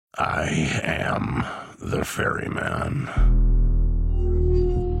I am the ferryman.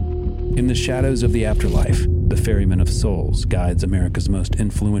 In the shadows of the afterlife, the Ferryman of Souls guides America's most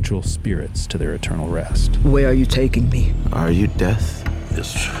influential spirits to their eternal rest. Where are you taking me? Are you death?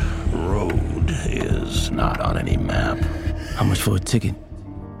 This road is not on any map. How much for a ticket?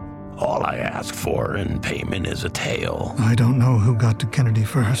 All I ask for in payment is a tale. I don't know who got to Kennedy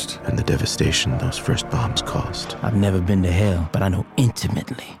first. And the devastation those first bombs caused. I've never been to hell, but I know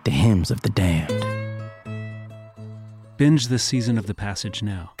intimately the hymns of the damned. Binge this season of The Passage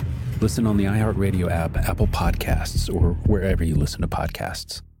now. Listen on the iHeartRadio app, Apple Podcasts, or wherever you listen to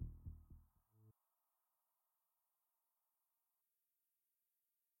podcasts.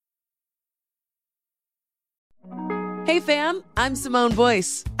 Hey fam, I'm Simone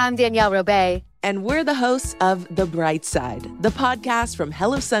Boyce. I'm Danielle Robay. And we're the hosts of The Bright Side, the podcast from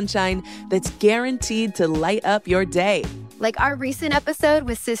Hello Sunshine that's guaranteed to light up your day. Like our recent episode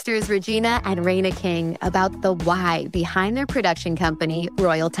with sisters Regina and Raina King about the why behind their production company,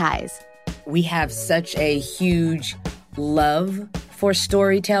 Royal Ties. We have such a huge love for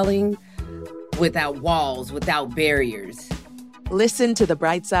storytelling without walls, without barriers. Listen to The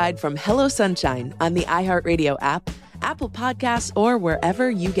Bright Side from Hello Sunshine on the iHeartRadio app, Apple Podcasts, or wherever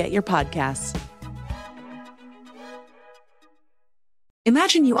you get your podcasts.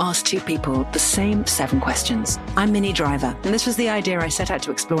 Imagine you ask two people the same 7 questions. I'm Minnie Driver, and this was the idea I set out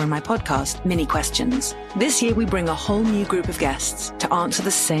to explore in my podcast, Minnie Questions. This year, we bring a whole new group of guests to answer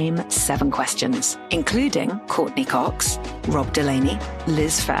the same 7 questions, including Courtney Cox, Rob Delaney,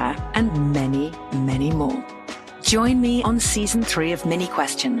 Liz Phair, and many, many more. Join me on Season 3 of Minnie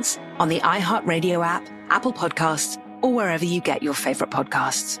Questions on the iHeartRadio app, Apple Podcasts, or wherever you get your favorite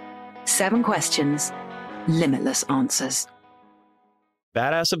podcasts. 7 questions, limitless answers.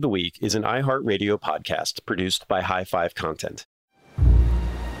 Badass of the Week is an iHeartRadio podcast produced by High Five Content.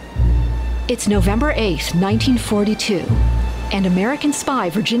 It's November 8th, 1942, and American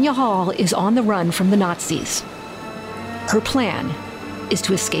spy Virginia Hall is on the run from the Nazis. Her plan is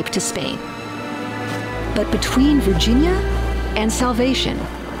to escape to Spain. But between Virginia and salvation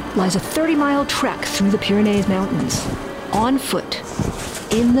lies a 30-mile trek through the Pyrenees Mountains, on foot,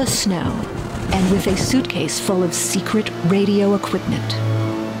 in the snow, and with a suitcase full of secret radio equipment.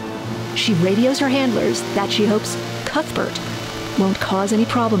 She radios her handlers that she hopes Cuthbert won't cause any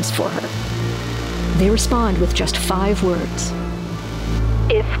problems for her. They respond with just 5 words.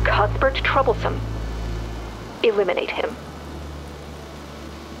 If Cuthbert troublesome, eliminate him.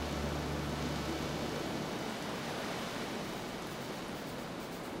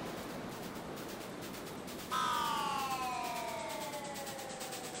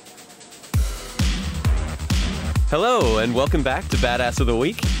 Hello, and welcome back to Badass of the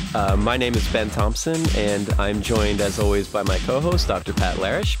Week. My name is Ben Thompson, and I'm joined, as always, by my co-host, Dr. Pat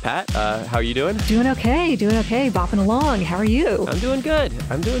Larish. Pat, how are you doing? Doing okay, bopping along. How are you? I'm doing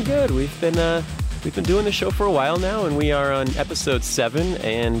good. We've been doing the show for a while now, and we are on episode 7,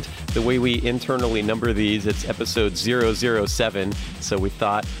 and the way we internally number these, it's episode 007, so we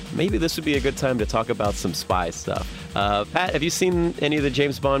thought maybe this would be a good time to talk about some spy stuff. Pat, have you seen any of the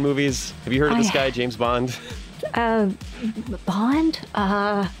James Bond movies? Have you heard of this guy, James Bond? Bond?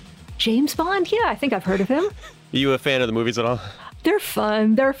 James Bond? Yeah, I think I've heard of him. Are you a fan of the movies at all? They're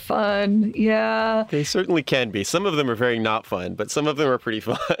fun, yeah. They certainly can be. Some of them are very not fun, but some of them are pretty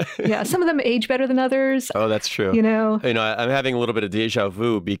fun. Yeah, some of them age better than others. Oh, that's true. I'm having a little bit of deja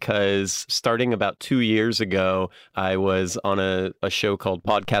vu because starting about 2 years ago, I was on a show called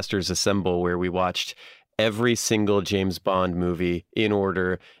Podcasters Assemble where we watched every single James Bond movie in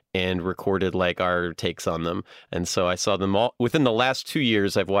order and recorded like our takes on them. And so I saw them all. Within the last 2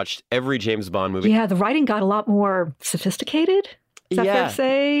 years, I've watched every James Bond movie. Yeah, the writing got a lot more sophisticated. Is that fair to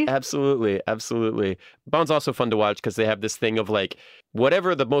say? Absolutely. Bond's also fun to watch because they have this thing of like,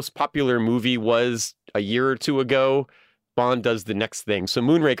 whatever the most popular movie was a year or two ago, Bond does the next thing. So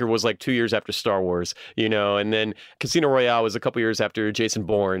Moonraker was like 2 years after Star Wars, and then Casino Royale was a couple years after Jason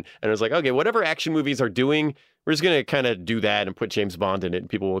Bourne. And it was like, okay, whatever action movies are doing, we're just going to kind of do that and put James Bond in it and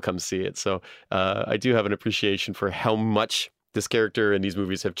people will come see it. So I do have an appreciation for how much this character and these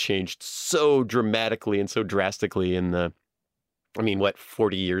movies have changed so dramatically and so drastically in the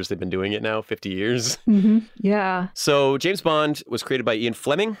 40 years they've been doing it now? 50 years? Mm-hmm. Yeah. So James Bond was created by Ian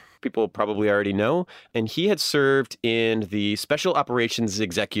Fleming. People probably already know. And he had served in the Special Operations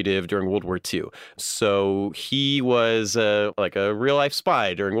Executive during World War II. So he was like a real-life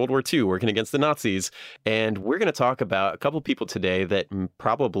spy during World War II working against the Nazis. And we're going to talk about a couple people today that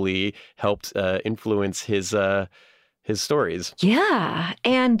probably helped influence his stories. Yeah.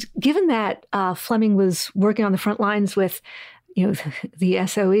 And given that Fleming was working on the front lines with the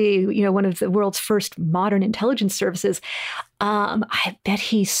SOE, one of the world's first modern intelligence services. I bet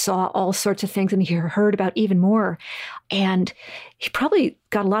he saw all sorts of things and he heard about even more. And he probably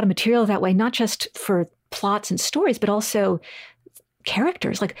got a lot of material that way, not just for plots and stories, but also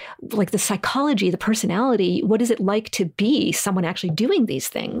characters, like the psychology, the personality. What is it like to be someone actually doing these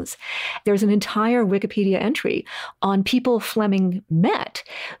things? There's an entire Wikipedia entry on people Fleming met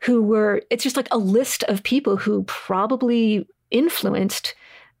who were, it's just like a list of people who probably influenced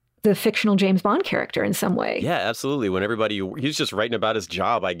the fictional James Bond character in some way. Yeah, absolutely. When he's just writing about his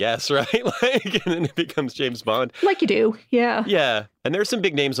job, I guess, right? And then it becomes James Bond. Like you do, yeah. Yeah. And there's some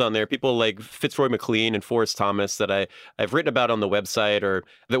big names on there, people like Fitzroy McLean and Forrest Thomas that I've written about on the website or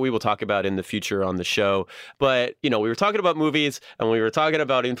that we will talk about in the future on the show. But, we were talking about movies and we were talking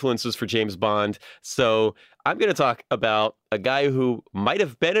about influences for James Bond. So I'm going to talk about a guy who might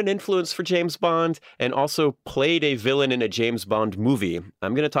have been an influence for James Bond and also played a villain in a James Bond movie.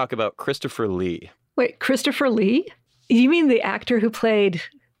 I'm going to talk about Christopher Lee. Wait, Christopher Lee? You mean the actor who played,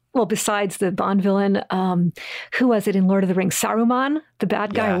 well, besides the Bond villain, who was it in Lord of the Rings? Saruman, the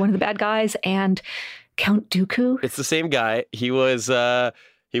bad guy, or one of the bad guys, and Count Dooku? It's the same guy. He was a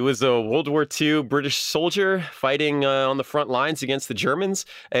World War II British soldier fighting on the front lines against the Germans.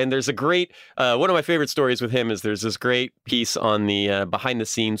 And there's a great, one of my favorite stories with him is there's this great piece on the behind the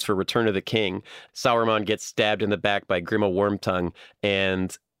scenes for Return of the King. Saruman gets stabbed in the back by Grima Wormtongue,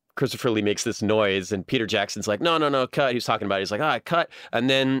 and Christopher Lee makes this noise, and Peter Jackson's like, no, cut. He's talking about it. He's like, cut. And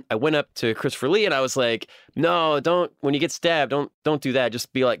then I went up to Christopher Lee and I was like, no, don't, when you get stabbed, don't do that.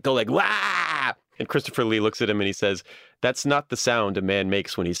 Just go like, wah! And Christopher Lee looks at him and he says, that's not the sound a man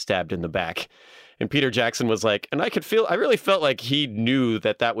makes when he's stabbed in the back. And Peter Jackson was like, and I really felt like he knew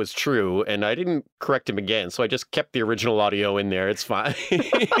that was true, and I didn't correct him again. So I just kept the original audio in there. It's fine.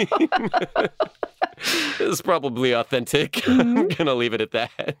 It's probably authentic. Mm-hmm. I'm going to leave it at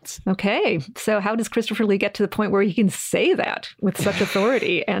that. Okay. So how does Christopher Lee get to the point where he can say that with such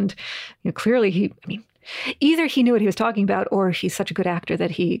authority? And clearly either he knew what he was talking about, or he's such a good actor that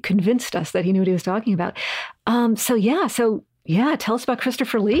he convinced us that he knew what he was talking about. So tell us about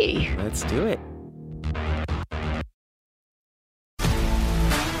Christopher Lee. Let's do it.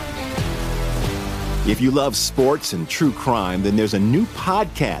 If you love sports and true crime, then there's a new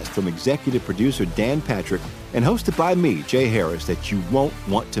podcast from executive producer Dan Patrick and hosted by me, Jay Harris, that you won't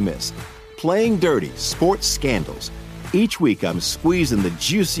want to miss. Playing Dirty: Sports Scandals. Each week, I'm squeezing the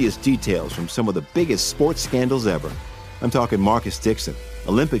juiciest details from some of the biggest sports scandals ever. I'm talking Marcus Dixon,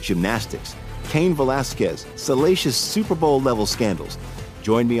 Olympic gymnastics, Cain Velasquez, salacious Super Bowl-level scandals.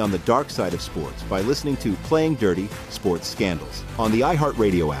 Join me on the dark side of sports by listening to Playing Dirty: Sports Scandals on the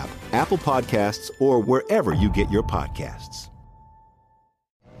iHeartRadio app, Apple Podcasts, or wherever you get your podcasts.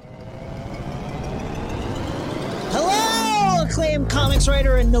 Hello, acclaimed comics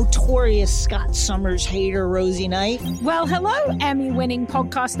writer and notorious Scott Summers hater, Rosie Knight. Well, hello, Emmy-winning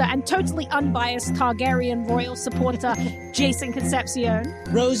podcaster and totally unbiased Targaryen royal supporter, Jason Concepcion.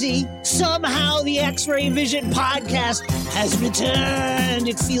 Rosie, somehow the X-Ray Vision podcast has returned.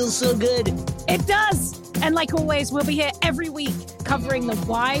 It feels so good. It does. And like always, we'll be here every week covering the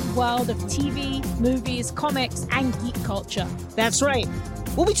wide world of TV, movies, comics, and geek culture. That's right.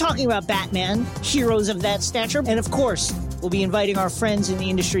 We'll be talking about Batman, heroes of that stature, and of course, we'll be inviting our friends in the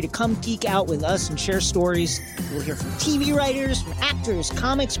industry to come geek out with us and share stories. We'll hear from TV writers, from actors,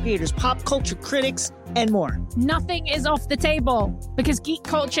 comics creators, pop culture critics, and more. Nothing is off the table because geek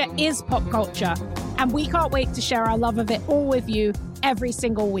culture is pop culture, and we can't wait to share our love of it all with you every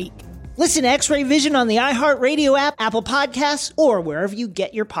single week. Listen to X-Ray Vision on the iHeartRadio app, Apple Podcasts, or wherever you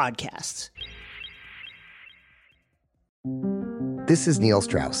get your podcasts. This is Neil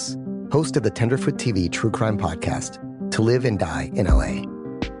Strauss, host of the Tenderfoot TV true crime podcast, To Live and Die in LA.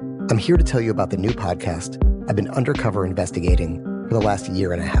 I'm here to tell you about the new podcast I've been undercover investigating for the last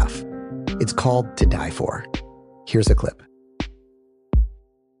year and a half. It's called To Die For. Here's a clip.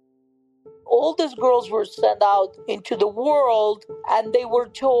 All these girls were sent out into the world and they were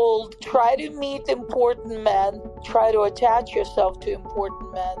told, try to meet important men, try to attach yourself to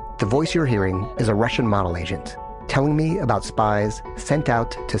important men. The voice you're hearing is a Russian model agent telling me about spies sent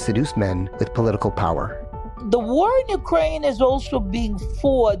out to seduce men with political power. The war in Ukraine is also being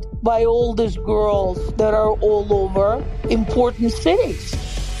fought by all these girls that are all over important cities.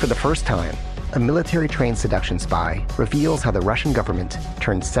 For the first time, a military-trained seduction spy reveals how the Russian government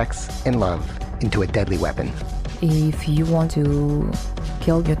turned sex and love into a deadly weapon. If you want to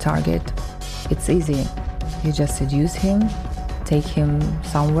kill your target, it's easy. You just seduce him, take him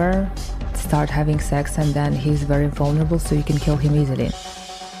somewhere, start having sex, and then he's very vulnerable, so you can kill him easily.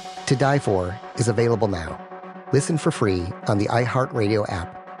 To Die For is available now. Listen for free on the iHeartRadio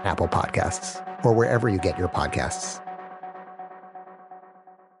app, Apple Podcasts, or wherever you get your podcasts.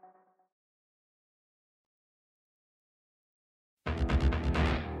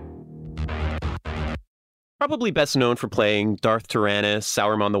 Probably best known for playing Darth Tyrannus,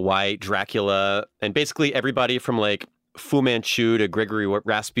 Sauron the White, Dracula, and basically everybody from like Fu Manchu to Gregory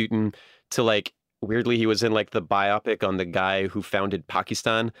Rasputin to like, weirdly, he was in like the biopic on the guy who founded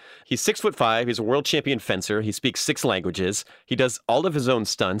Pakistan. He's 6'5". He's a world champion fencer. He speaks 6 languages. He does all of his own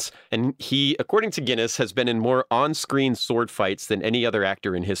stunts. And he, according to Guinness, has been in more on-screen sword fights than any other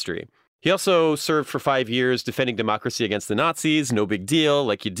actor in history. He also served for 5 years defending democracy against the Nazis. No big deal,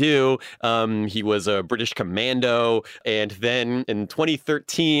 like you do. He was a British commando. And then in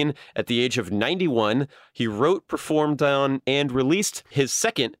 2013, at the age of 91, he wrote, performed on, and released his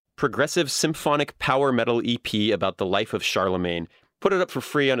second progressive symphonic power metal EP about the life of Charlemagne. Put it up for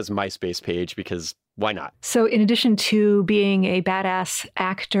free on his MySpace page because why not? So in addition to being a badass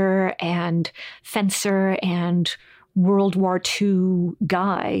actor and fencer and World War II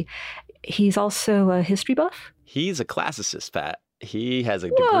guy, he's also a history buff? He's a classicist, Pat. He has a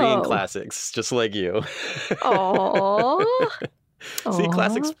degree in classics, just like you. Aww. See,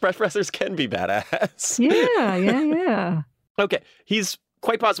 classics professors can be badass. Yeah. Okay, he's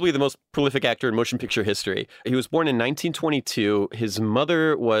quite possibly the most prolific actor in motion picture history. He was born in 1922. His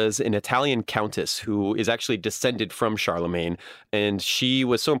mother was an Italian countess who is actually descended from Charlemagne, and she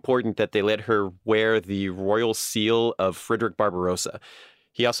was so important that they let her wear the royal seal of Frederick Barbarossa.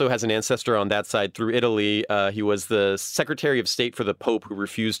 He also has an ancestor on that side through Italy. He was the Secretary of State for the Pope who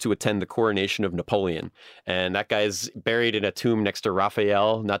refused to attend the coronation of Napoleon. And that guy's buried in a tomb next to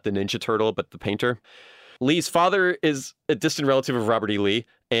Raphael, not the Ninja Turtle, but the painter. Lee's father is a distant relative of Robert E. Lee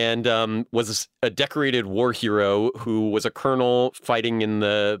and was a decorated war hero who was a colonel fighting in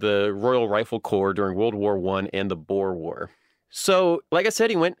the Royal Rifle Corps during World War I and the Boer War. So, like I said,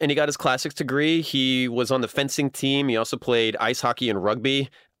 he went and he got his classics degree. He was on the fencing team. He also played ice hockey and rugby.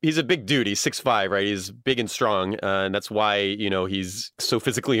 He's a big dude. He's 6'5", right? He's big and strong. And that's why, he's so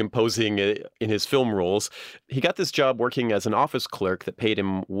physically imposing in his film roles. He got this job working as an office clerk that paid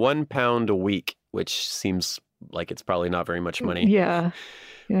him £1 a week, which seems like it's probably not very much money. Yeah.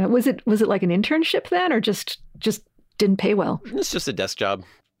 Was it like an internship then, or just didn't pay well? It's just a desk job.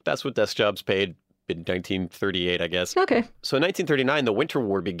 That's what desk jobs paid in 1938, I guess. Okay. So in 1939, the Winter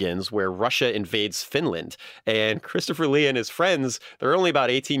War begins, where Russia invades Finland. And Christopher Lee and his friends, they're only about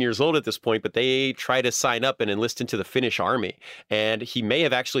 18 years old at this point, but they try to sign up and enlist into the Finnish army. And he may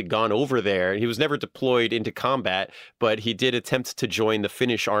have actually gone over there. He was never deployed into combat, but he did attempt to join the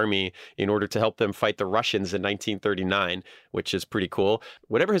Finnish army in order to help them fight the Russians in 1939, which is pretty cool.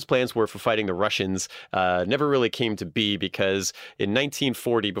 Whatever his plans were for fighting the Russians never really came to be, because in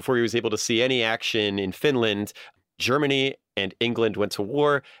 1940, before he was able to see any action in Finland, Germany and England went to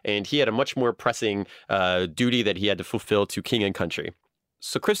war, and he had a much more pressing duty that he had to fulfill to king and country.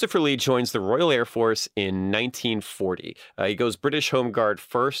 So Christopher Lee joins the Royal Air Force in 1940. He goes British Home Guard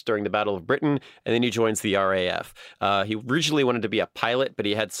first during the Battle of Britain, and then he joins the RAF. He originally wanted to be a pilot, but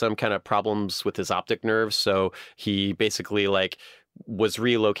he had some kind of problems with his optic nerves, so he basically was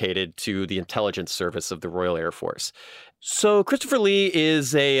relocated to the intelligence service of the Royal Air Force. So Christopher Lee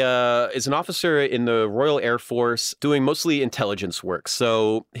is an officer in the Royal Air Force doing mostly intelligence work.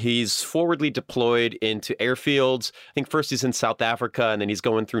 So he's forwardly deployed into airfields. I think first he's in South Africa, and then he's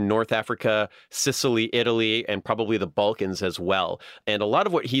going through North Africa, Sicily, Italy, and probably the Balkans as well. And a lot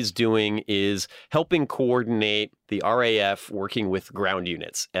of what he's doing is helping coordinate the RAF working with ground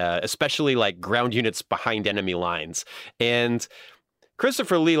units, especially ground units behind enemy lines. And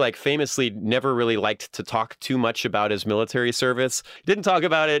Christopher Lee, famously never really liked to talk too much about his military service. Didn't talk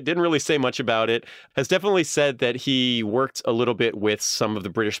about it, didn't really say much about it. Has definitely said that he worked a little bit with some of the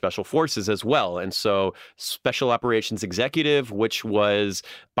British Special Forces as well. And so Special Operations Executive, which was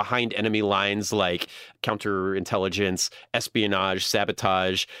behind enemy lines like counterintelligence, espionage,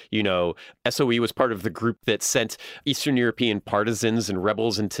 sabotage. SOE was part of the group that sent Eastern European partisans and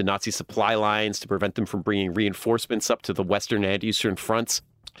rebels into Nazi supply lines to prevent them from bringing reinforcements up to the Western and Eastern fronts.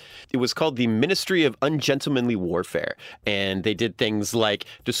 It was called the Ministry of Ungentlemanly Warfare, and they did things like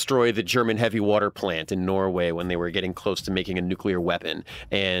destroy the German heavy water plant in Norway when they were getting close to making a nuclear weapon,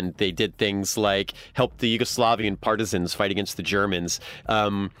 and they did things like help the Yugoslavian partisans fight against the Germans.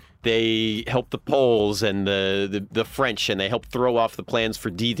 They helped the Poles and the French, and they helped throw off the plans for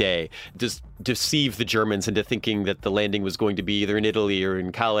D-Day, just deceive the Germans into thinking that the landing was going to be either in Italy or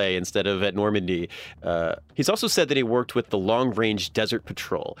in Calais instead of at Normandy. He's also said that he worked with the Long Range Desert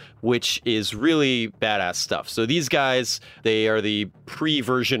Patrol, which is really badass stuff. So these guys, they are the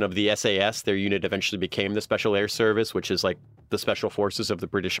pre-version of the SAS. Their unit eventually became the Special Air Service, which is like the special forces of the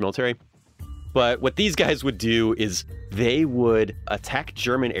British military. But what these guys would do is they would attack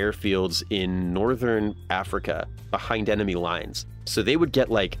German airfields in northern Africa behind enemy lines. So they would get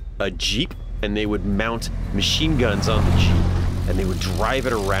like a Jeep and they would mount machine guns on the Jeep and they would drive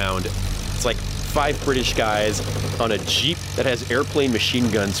it around. It's like 5 British guys on a Jeep that has airplane machine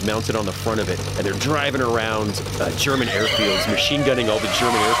guns mounted on the front of it. And they're driving around German airfields, machine gunning all the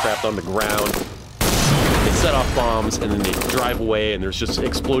German aircraft on the ground. They set off bombs and then they drive away and there's just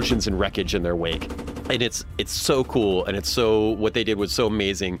explosions and wreckage in their wake. And it's so cool, and what they did was so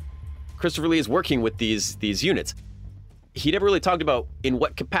amazing. Christopher Lee is working with these units. He never really talked about in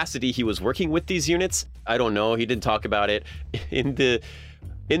what capacity he was working with these units. I don't know. He didn't talk about it. In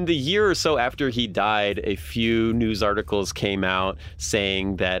the year or so after he died, a few news articles came out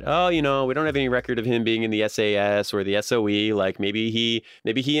saying that, we don't have any record of him being in the SAS or the SOE. Like maybe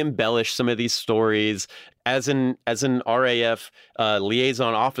he embellished some of these stories. As an RAF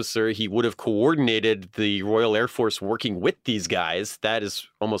liaison officer, he would have coordinated the Royal Air Force working with these guys. That is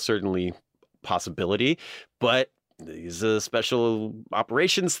almost certainly a possibility. But these special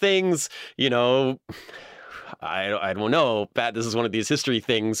operations things, I don't know, Pat, this is one of these history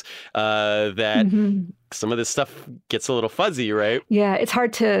things that some of this stuff gets a little fuzzy, right? Yeah, it's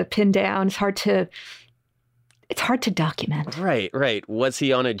hard to pin down. It's hard to document. Right. Was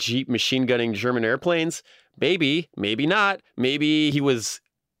he on a Jeep machine gunning German airplanes? Maybe not. Maybe he was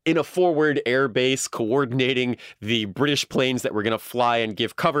in a forward air base coordinating the British planes that were going to fly and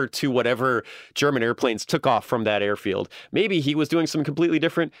give cover to whatever German airplanes took off from that airfield. Maybe he was doing something completely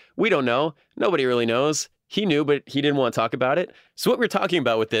different. We don't know. Nobody really knows. He knew, but he didn't want to talk about it. So what we're talking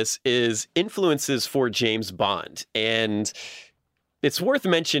about with this is influences for James Bond. And it's worth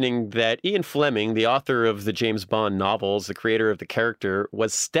mentioning that Ian Fleming, the author of the James Bond novels, the creator of the character,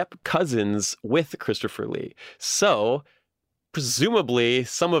 was step cousins with Christopher Lee. So presumably,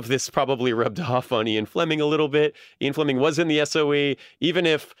 some of this probably rubbed off on Ian Fleming a little bit. Ian Fleming was in the SOE, even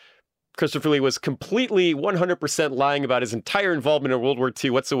if Christopher Lee was completely 100% lying about his entire involvement in World War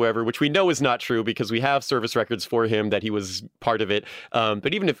II whatsoever, which we know is not true because we have service records for him that he was part of it.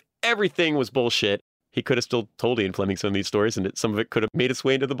 But even if everything was bullshit, he could have still told Ian Fleming some of these stories, and some of it could have made its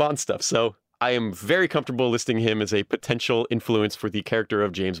way into the Bond stuff. So I am very comfortable listing him as a potential influence for the character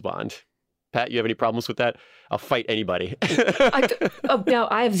of James Bond. Pat, you have any problems with that? I'll fight anybody. No,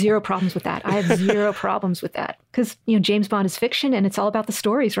 I have zero problems with that. Because, James Bond is fiction and it's all about the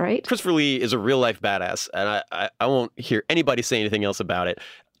stories, right? Christopher Lee is a real life badass, and I won't hear anybody say anything else about it.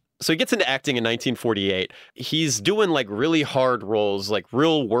 So he gets into acting in 1948. He's doing like really hard roles, like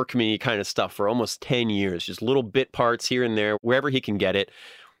real workman-y kind of stuff for almost 10 years, just little bit parts here and there, wherever he can get it.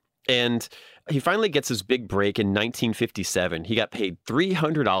 And he finally gets his big break in 1957. He got paid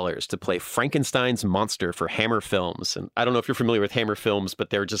 $300 to play Frankenstein's monster for Hammer Films. And I don't know if you're familiar with Hammer Films,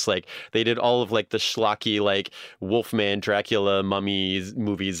 but they're just like, they did all of like the schlocky, like Wolfman, Dracula, mummies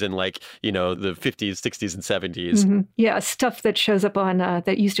movies in like, the 50s, 60s, and 70s. Mm-hmm. Yeah, stuff that shows up on,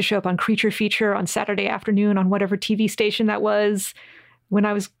 that used to show up on Creature Feature on Saturday afternoon on whatever TV station that was when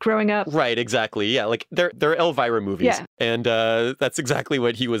I was growing up. Right, exactly. Yeah, like they're Elvira movies. Yeah. And that's exactly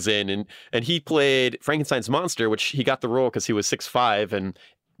what he was in. And he played Frankenstein's monster, which he got the role because he was 6'5", and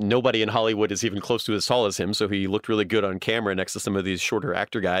nobody in Hollywood is even close to as tall as him, so he looked really good on camera next to some of these shorter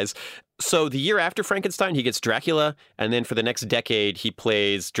actor guys. So the year after Frankenstein, he gets Dracula, and then for the next decade, he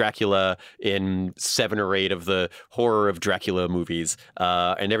plays Dracula in 7 or 8 of the horror of Dracula movies,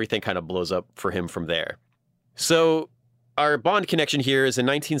 and everything kind of blows up for him from there. So our Bond connection here is in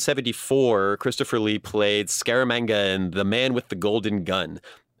 1974, Christopher Lee played Scaramanga in The Man with the Golden Gun.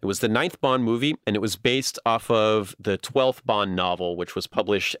 It was the 9th Bond movie, and it was based off of the 12th Bond novel, which was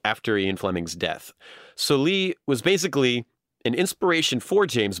published after Ian Fleming's death. So Lee was basically an inspiration for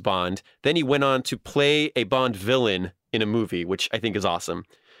James Bond. Then he went on to play a Bond villain in a movie, which I think is awesome.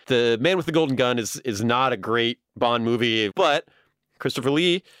 The Man with the Golden Gun is not a great Bond movie, but Christopher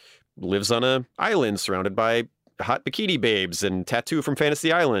Lee lives on an island surrounded by hot bikini babes and Tattoo from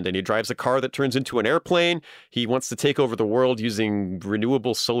Fantasy Island, and he drives a car that turns into an airplane. He wants to take over the world using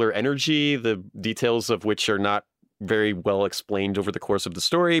renewable solar energy, the details of which are not very well explained over the course of the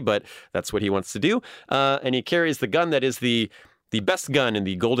story, but that's what he wants to do. And he carries the gun that is the best gun in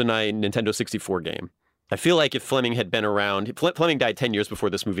the GoldenEye Nintendo 64 game. I feel like if Fleming had been around, Fleming died 10 years before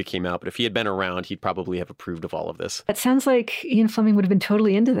this movie came out, but if he had been around, he'd probably have approved of all of this. It sounds like Ian Fleming would have been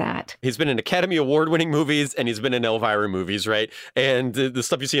totally into that. He's been in Academy Award-winning movies, and he's been in Elvira movies, right? And the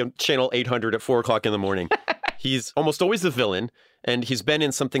stuff you see on Channel 800 at 4 o'clock in the morning. He's almost always the villain, and he's been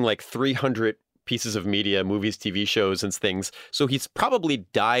in something like 300 pieces of media, movies, TV shows, and things. So he's probably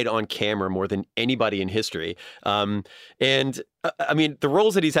died on camera more than anybody in history. I mean, the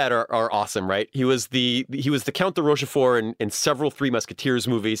roles that he's had are awesome, right? He was the Count de Rochefort in several Three Musketeers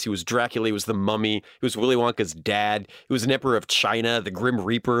movies. He was Dracula. He was the Mummy. He was Willy Wonka's dad. He was an Emperor of China, the Grim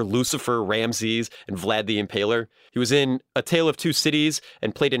Reaper, Lucifer, Ramses, and Vlad the Impaler. He was in A Tale of Two Cities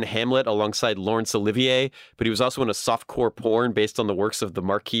and played in Hamlet alongside Laurence Olivier. But he was also in a softcore porn based on the works of the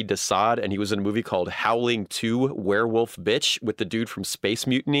Marquis de Sade, and he was in a movie called Howling 2: Werewolf Bitch with the dude from Space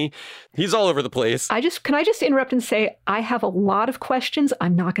Mutiny. He's all over the place. Can I just interrupt and say I have a lot of questions.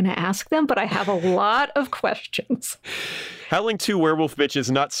 I'm not going to ask them, but I have a lot of questions. Howling 2: Werewolf Bitch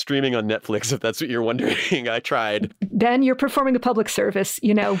is not streaming on Netflix, if that's what you're wondering. I tried. Ben, you're performing a public service,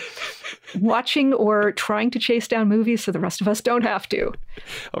 watching or trying to chase down movies so the rest of us don't have to.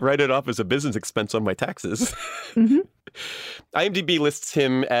 I'll write it off as a business expense on my taxes. Mm-hmm. IMDb lists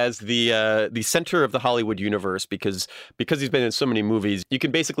him as the center of the Hollywood universe because he's been in so many movies. You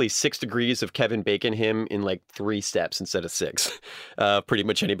can basically 6 degrees of Kevin Bacon him in like 3 steps instead of 6. Pretty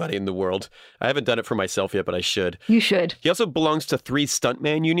much anybody in the world. I haven't done it for myself yet, but I should. You should. He also belongs to 3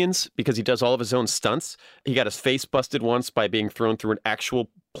 stuntman unions because he does all of his own stunts. He got his face busted once by being thrown through an actual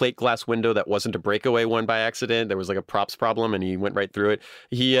plate glass window that wasn't a breakaway one by accident. There was like a props problem and he went right through it.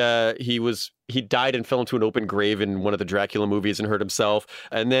 He died and fell into an open grave in one of the Dracula movies and hurt himself.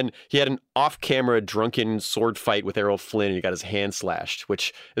 And then he had an off-camera drunken sword fight with Errol Flynn and he got his hand slashed,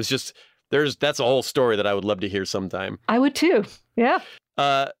 which is just, that's a whole story that I would love to hear sometime. I would too. Yeah.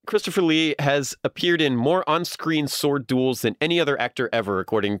 Christopher Lee has appeared in more on-screen sword duels than any other actor ever,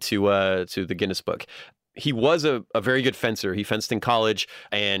 according to the Guinness Book. He was a very good fencer. He fenced in college,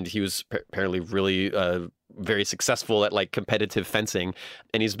 and he was apparently really very successful at like competitive fencing.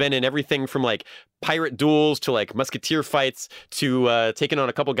 And he's been in everything from like pirate duels to like musketeer fights to taking on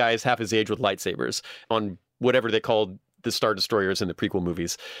a couple guys half his age with lightsabers on whatever they called the Star Destroyers in the prequel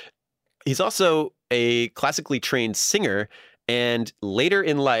movies. He's also a classically trained singer. And later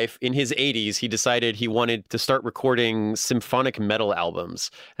in life, in his 80s, he decided he wanted to start recording symphonic metal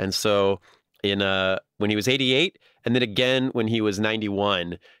albums. And so when he was 88, and then again when he was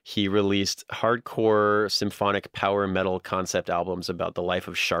 91, he released hardcore symphonic power metal concept albums about the life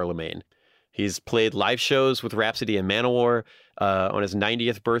of Charlemagne. He's played live shows with Rhapsody and Manowar. On his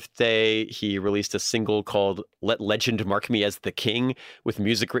 90th birthday, he released a single called Let Legend Mark Me as the King with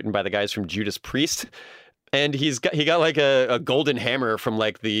music written by the guys from Judas Priest. And he got like a golden hammer from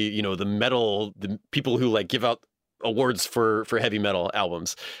like the people who like give out awards for heavy metal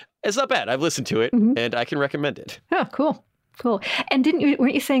albums. It's not bad. I've listened to it, and I can recommend it. Oh, cool. And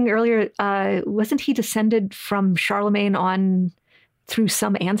weren't you saying earlier, wasn't he descended from Charlemagne on through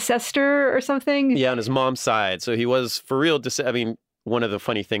some ancestor or something? Yeah, on his mom's side. So he was for real. One of the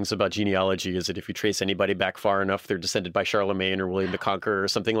funny things about genealogy is that if you trace anybody back far enough, they're descended by Charlemagne or William the Conqueror or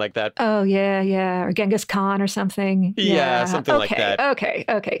something like that. Oh, yeah. Or Genghis Khan or something. Yeah, something like that.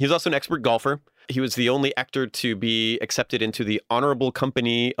 Okay. He's also an expert golfer. He was the only actor to be accepted into the Honorable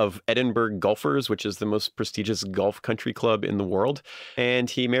Company of Edinburgh Golfers, which is the most prestigious golf country club in the world. And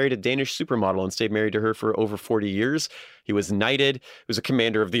he married a Danish supermodel and stayed married to her for over 40 years. He was knighted. He was a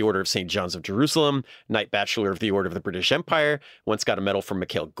commander of the Order of St. John's of Jerusalem, Knight Bachelor of the Order of the British Empire, once got a medal from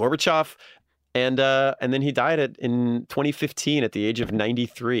Mikhail Gorbachev. And then he died in 2015 at the age of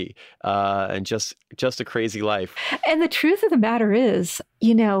 93, and just a crazy life. And the truth of the matter is,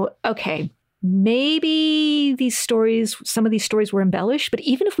 okay, maybe some of these stories were embellished, but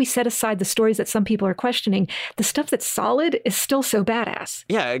even if we set aside the stories that some people are questioning, the stuff that's solid is still so badass.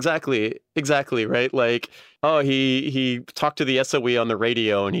 Yeah, exactly, right? Like, oh, he talked to the SOE on the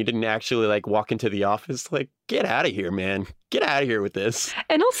radio and he didn't actually like walk into the office. Like, get out of here, man. Get out of here with this.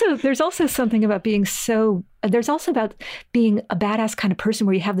 And also, there's also something about being there's also about being a badass kind of person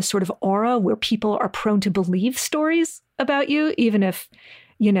where you have this sort of aura where people are prone to believe stories about you, even if,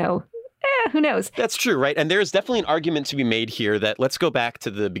 who knows? That's true, right? And there's definitely an argument to be made here that let's go back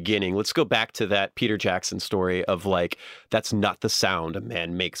to the beginning. Let's go back to that Peter Jackson story of like, that's not the sound a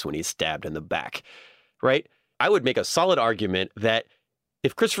man makes when he's stabbed in the back, right? I would make a solid argument that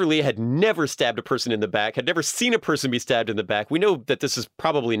if Christopher Lee had never stabbed a person in the back, had never seen a person be stabbed in the back, we know that this is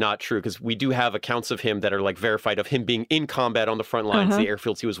probably not true because we do have accounts of him that are like verified of him being in combat on the front lines. The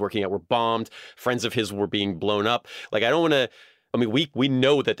airfields he was working at were bombed. Friends of his were being blown up. Like, I don't want to I mean, we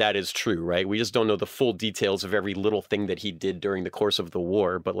know that is true, right? We just don't know the full details of every little thing that he did during the course of the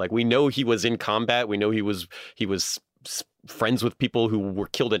war. But like, we know he was in combat. We know he was friends with people who were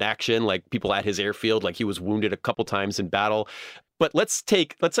killed in action, like people at his airfield. Like, he was wounded a couple times in battle. But let's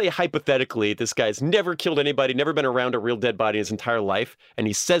say hypothetically, this guy's never killed anybody, never been around a real dead body in his entire life. And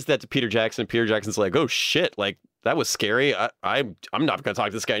he says that to Peter Jackson. And Peter Jackson's like, oh, shit, like, that was scary. I'm not going to talk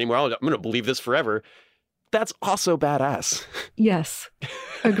to this guy anymore. I'm going to believe this forever. That's also badass. Yes.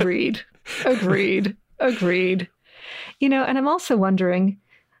 Agreed. Agreed. You know, and I'm also wondering,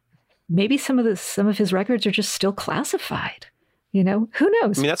 maybe some of his records are just still classified. You know, who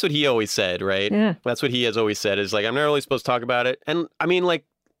knows? I mean, that's what he always said, right? Yeah. That's what he has always said, is like, I'm not really supposed to talk about it. And I mean, like,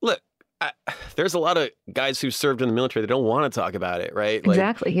 look, there's a lot of guys who served in the military that don't want to talk about it, right? Like,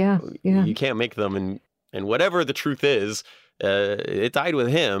 exactly. Yeah. You can't make them. And whatever the truth is, it died with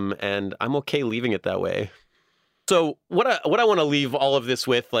him, and I'm okay leaving it that way. So what I want to leave all of this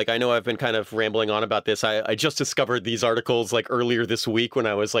with, like, I know I've been kind of rambling on about this. I just discovered these articles like earlier this week when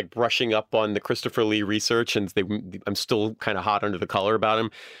I was like brushing up on the Christopher Lee research, and I'm still kind of hot under the collar about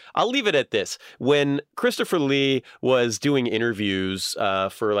him. I'll leave it at this. When Christopher Lee was doing interviews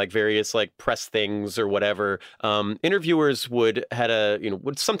for like various like press things or whatever, interviewers would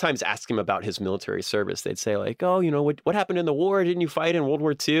sometimes ask him about his military service. They'd say like, oh, you know, what happened in the war? Didn't you fight in World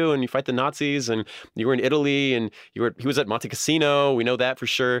War II and you fight the Nazis and you were in Italy and he was at Monte Cassino. We know that for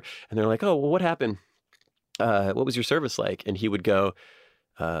sure. And they're like, oh, well, what happened? What was your service like? And he would go,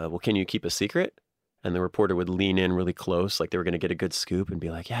 well, can you keep a secret? And the reporter would lean in really close, like they were going to get a good scoop, and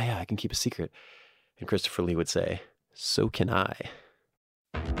be like, yeah, I can keep a secret. And Christopher Lee would say, so can I.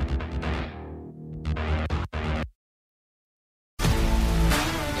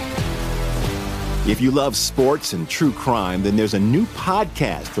 If you love sports and true crime, then there's a new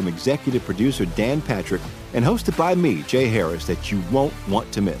podcast from executive producer Dan Patrick and hosted by me, Jay Harris, that you won't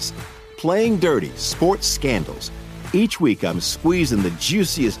want to miss. Playing Dirty: Sports Scandals. Each week, I'm squeezing the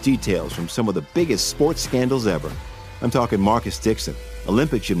juiciest details from some of the biggest sports scandals ever. I'm talking Marcus Dixon,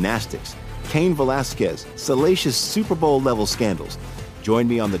 Olympic gymnastics, Cain Velasquez, salacious Super Bowl-level scandals. Join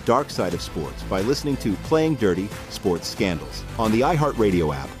me on the dark side of sports by listening to Playing Dirty: Sports Scandals on the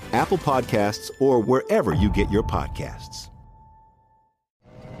iHeartRadio app, Apple Podcasts, or wherever you get your podcasts.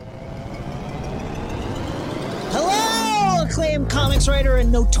 Hello, acclaimed comics writer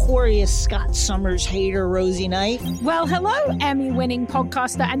and notorious Scott Summers hater, Rosie Knight. Well, hello, Emmy-winning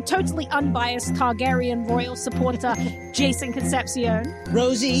podcaster and totally unbiased Targaryen royal supporter, Jason Concepcion.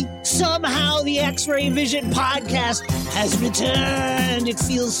 Rosie, somehow the X-Ray Vision podcast has returned. It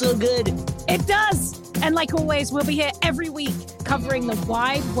feels so good. It does. And like always, we'll be here every week covering the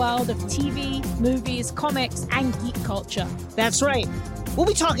wide world of TV, movies, comics, and geek culture. That's right. We'll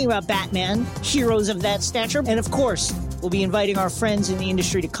be talking about Batman, heroes of that stature, and of course, we'll be inviting our friends in the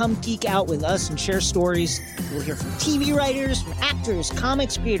industry to come geek out with us and share stories. We'll hear from TV writers, from actors,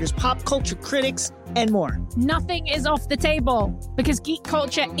 comics creators, pop culture critics, and more. Nothing is off the table because geek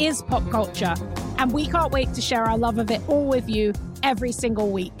culture is pop culture, and we can't wait to share our love of it all with you every single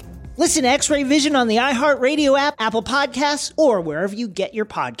week. Listen to X-Ray Vision on the iHeartRadio app, Apple Podcasts, or wherever you get your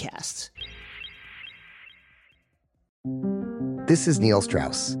podcasts. This is Neil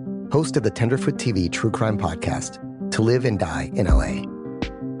Strauss, host of the Tenderfoot TV True Crime Podcast, To Live and Die in LA.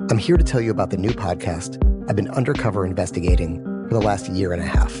 I'm here to tell you about the new podcast I've been undercover investigating for the last year and a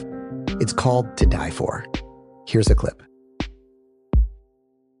half. It's called To Die For. Here's a clip.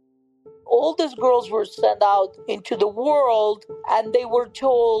 All these girls were sent out into the world and they were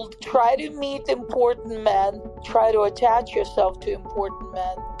told, try to meet important men, try to attach yourself to important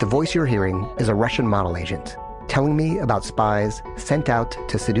men. The voice you're hearing is a Russian model agent telling me about spies sent out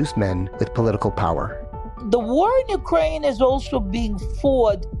to seduce men with political power. The war in Ukraine is also being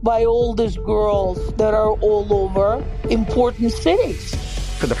fought by all these girls that are all over important cities.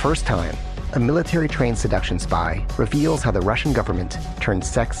 For the first time, a military-trained seduction spy reveals how the Russian government turned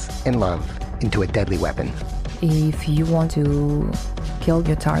sex and love into a deadly weapon. If you want to kill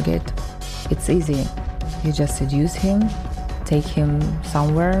your target, it's easy. You just seduce him, take him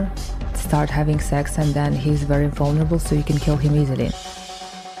somewhere, start having sex, and then he's very vulnerable, so you can kill him easily.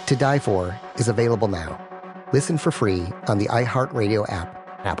 To Die For is available now. Listen for free on the iHeartRadio app,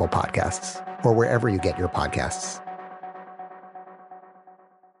 Apple Podcasts, or wherever you get your podcasts.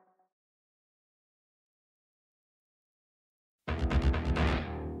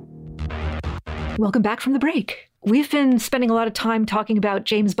 Welcome back from the break. We've been spending a lot of time talking about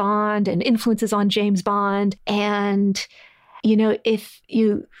James Bond and influences on James Bond. And, you know, if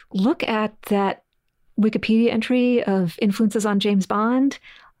you look at that Wikipedia entry of influences on James Bond,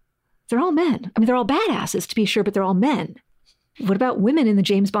 they're all men. I mean, they're all badasses, to be sure, but they're all men. what about women in the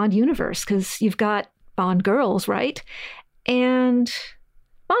James Bond universe? Because you've got Bond girls, right? And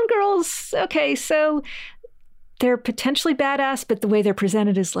Bond girls, okay, so they're potentially badass, but the way they're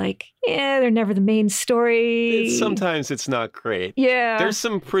presented is like, they're never the main story. Sometimes it's not great. Yeah. There's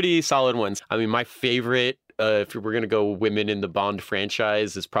some pretty solid ones. I mean, my favorite, if we're going to go women in the Bond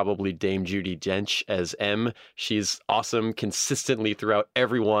franchise, is probably Dame Judi Dench as M. She's awesome consistently throughout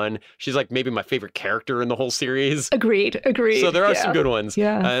everyone. She's like maybe my favorite character in the whole series. Agreed. So there are some good ones.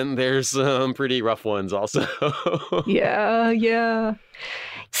 Yeah. And there's some pretty rough ones also. Yeah.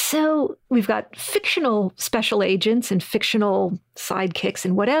 So we've got fictional special agents and fictional sidekicks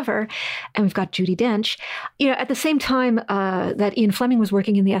and whatever, and we've got Judi Dench. At the same time that Ian Fleming was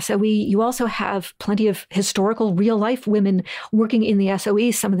working in the SOE, you also have plenty of historical real-life women working in the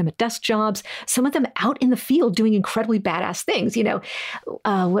SOE, some of them at desk jobs, some of them out in the field doing incredibly badass things.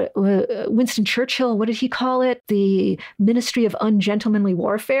 Winston Churchill, what did he call it? The Ministry of Ungentlemanly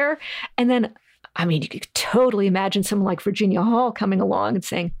Warfare. And then you could totally imagine someone like Virginia Hall coming along and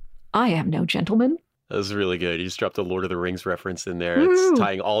saying, I am no gentleman. That was really good. You just dropped a Lord of the Rings reference in there. It's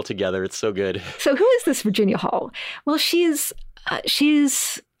tying all together. It's so good. So who is this Virginia Hall? Well, she's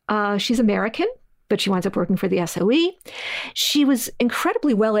American, but she winds up working for the SOE. She was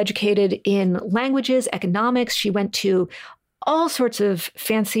incredibly well educated in languages, economics. She went to all sorts of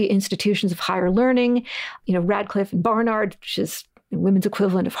fancy institutions of higher learning, Radcliffe and Barnard, which is women's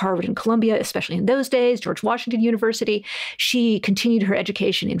equivalent of Harvard and Columbia, especially in those days, George Washington University. She continued her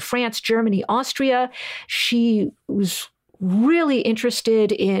education in France, Germany, Austria. She was really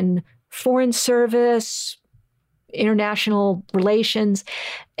interested in foreign service, international relations.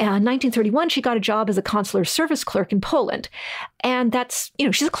 In 1931, she got a job as a consular service clerk in Poland. And that's,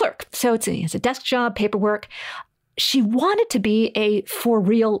 she's a clerk. So it's a desk job, paperwork. She wanted to be a for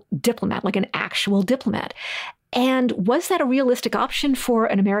real diplomat, like an actual diplomat. And was that a realistic option for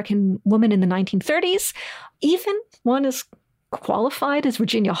an American woman in the 1930s? Even one as qualified as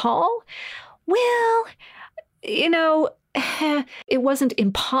Virginia Hall? Well, it wasn't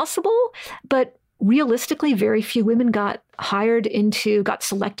impossible, but realistically, very few women got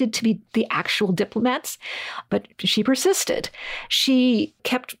selected to be the actual diplomats. But she persisted. She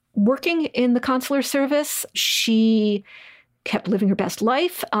kept working in the consular service. She kept living her best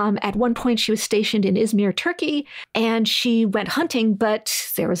life. At one point, she was stationed in Izmir, Turkey, and she went hunting,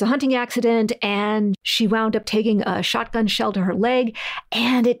 but there was a hunting accident, and she wound up taking a shotgun shell to her leg,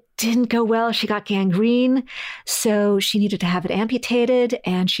 and it didn't go well. She got gangrene, so she needed to have it amputated,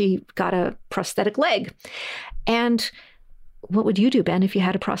 and she got a prosthetic leg. And what would you do, Ben, if you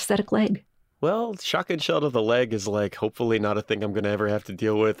had a prosthetic leg? Well, shotgun shell to the leg is hopefully not a thing I'm going to ever have to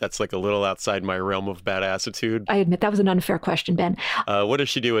deal with. That's a little outside my realm of badassitude. I admit that was an unfair question, Ben. What does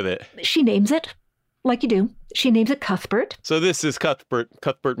she do with it? She names it, like you do. She names it Cuthbert. So this is Cuthbert.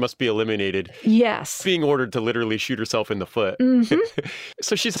 Cuthbert must be eliminated. Yes. Being ordered to literally shoot herself in the foot. Mm-hmm.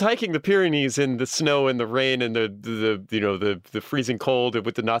 So she's hiking the Pyrenees in the snow and the rain and the freezing cold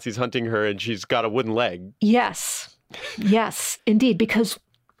with the Nazis hunting her, and she's got a wooden leg. Yes, indeed. Because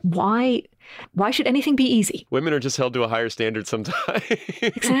why should anything be easy? Women are just held to a higher standard sometimes.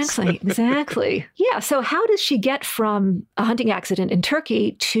 Exactly. Yeah. So how does she get from a hunting accident in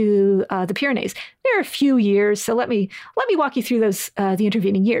Turkey to the Pyrenees? There are a few years. So let me walk you through those the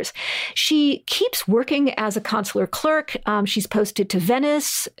intervening years. She keeps working as a consular clerk. She's posted to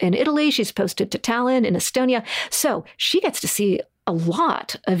Venice in Italy. She's posted to Tallinn in Estonia. So she gets to see a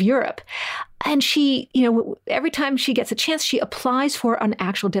lot of Europe. And she, every time she gets a chance, she applies for an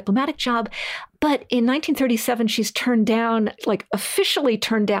actual diplomatic job. But in 1937, she's officially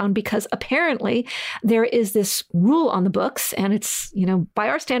turned down because apparently there is this rule on the books, and it's, by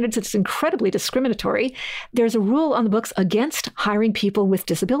our standards, it's incredibly discriminatory. There's a rule on the books against hiring people with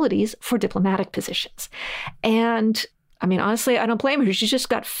disabilities for diplomatic positions. And honestly, I don't blame her. She just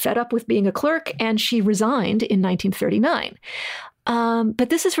got fed up with being a clerk, and she resigned in 1939. But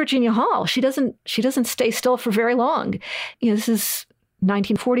this is Virginia Hall. She doesn't stay still for very long. This is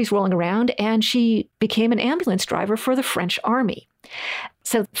 1940s rolling around, and she became an ambulance driver for the French army.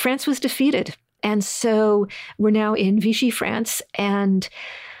 So France was defeated. And so we're now in Vichy, France. And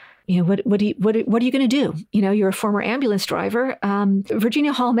what are you going to do? You're a former ambulance driver.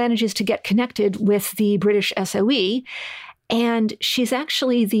 Virginia Hall manages to get connected with the British SOE. And she's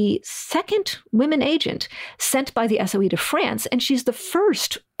actually the second women agent sent by the SOE to France, and she's the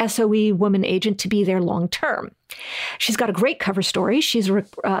first SOE woman agent to be there long term. She's got a great cover story. She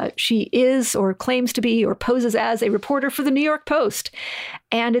is or claims to be or poses as a reporter for the New York Post.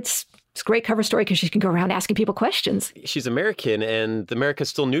 And it's It's a great cover story because she can go around asking people questions. She's American, and America's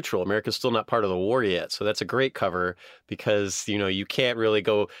still neutral. America's still not part of the war yet. So that's a great cover because, you can't really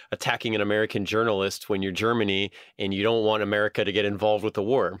go attacking an American journalist when you're Germany and you don't want America to get involved with the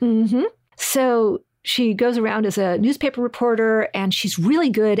war. Mm-hmm. So she goes around as a newspaper reporter, and she's really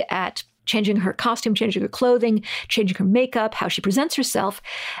good at changing her costume, changing her clothing, changing her makeup, how she presents herself.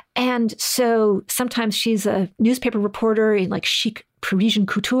 And so sometimes she's a newspaper reporter in like chic Parisian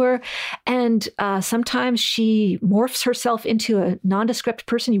couture. And sometimes she morphs herself into a nondescript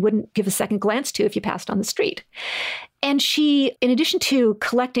person you wouldn't give a second glance to if you passed on the street. And she, in addition to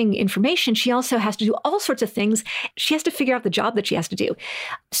collecting information, she also has to do all sorts of things. She has to figure out the job that she has to do.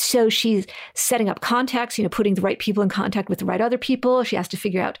 So she's setting up contacts, putting the right people in contact with the right other people. She has to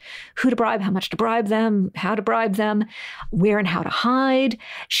figure out who to bribe, how much to bribe them, how to bribe them, where and how to hide.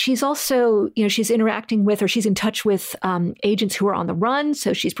 She's also, she's interacting with, or she's in touch with agents who are on the run.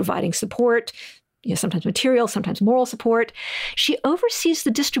 So she's providing support, sometimes material, sometimes moral support. She oversees the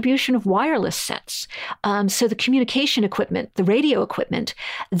distribution of wireless sets. So the communication equipment, the radio equipment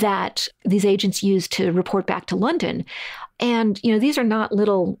that these agents use to report back to London. And, these are not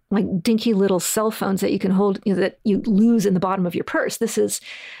little, like dinky little cell phones that you can hold, that you lose in the bottom of your purse. This is,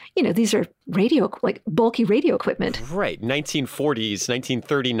 these are bulky radio equipment. Right. 1940s,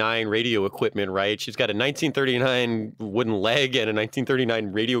 1939 radio equipment, right? She's got a 1939 wooden leg and a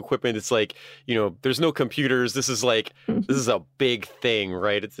 1939 radio equipment. It's like, there's no computers. This is this is a big thing,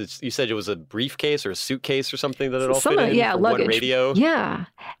 right? You said it was a briefcase or a suitcase or something that it all fit in for luggage. One radio. Yeah.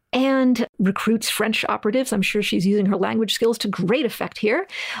 And recruits French operatives. I'm sure she's using her language skills to great effect here.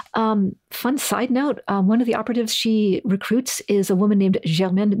 Fun side note, one of the operatives she recruits is a woman named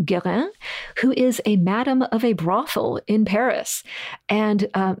Germaine Guérin, who is a madam of a brothel in Paris. And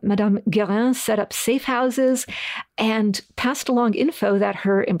Madame Guérin set up safe houses and passed along info that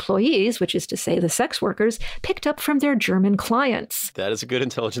her employees, which is to say the sex workers, picked up from their German clients. That is a good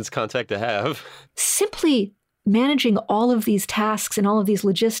intelligence contact to have. Simply managing all of these tasks and all of these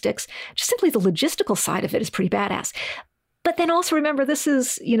logistics, just simply the logistical side of it is pretty badass. But then also remember, this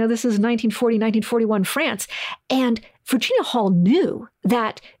is 1940, 1941 France. And Virginia Hall knew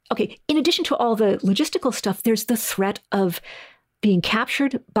that, in addition to all the logistical stuff, there's the threat of being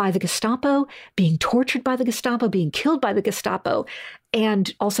captured by the Gestapo, being tortured by the Gestapo, being killed by the Gestapo,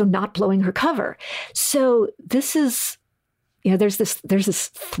 and also not blowing her cover. So this is... there's this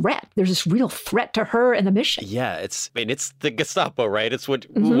threat. There's this real threat to her and the mission. Yeah, it's the Gestapo, right? It's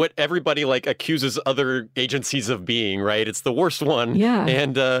what everybody accuses other agencies of being, right? It's the worst one. Yeah.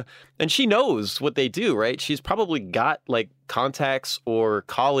 And she knows what they do, right? She's probably got contacts or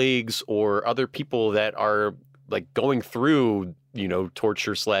colleagues or other people that are going through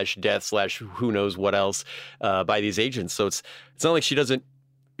torture / death / who knows what else by these agents. So it's not like she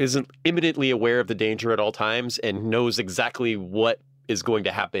isn't imminently aware of the danger at all times and knows exactly what is going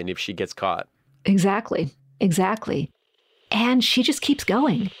to happen if she gets caught. Exactly. And she just keeps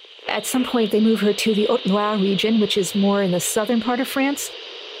going. At some point, they move her to the Haute-Loire region, which is more in the southern part of France.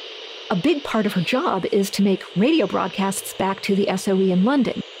 A big part of her job is to make radio broadcasts back to the SOE in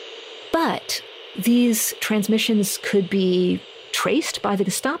London. But these transmissions could be traced by the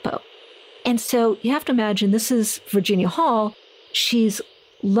Gestapo. And so you have to imagine this is Virginia Hall. She's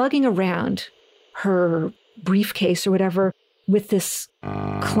lugging around her briefcase or whatever with this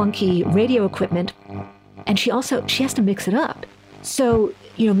clunky radio equipment. And she has to mix it up. So,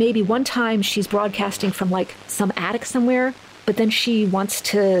 maybe one time she's broadcasting from some attic somewhere, but then she wants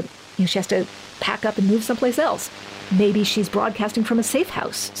to, she has to pack up and move someplace else. Maybe she's broadcasting from a safe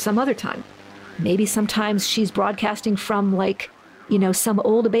house some other time. Maybe sometimes she's broadcasting from some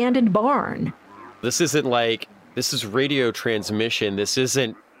old abandoned barn. This is radio transmission. This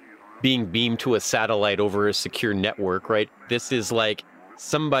isn't being beamed to a satellite over a secure network, right? This is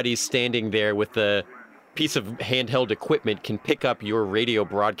somebody standing there with a piece of handheld equipment can pick up your radio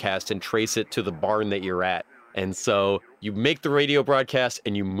broadcast and trace it to the barn that you're at. And so you make the radio broadcast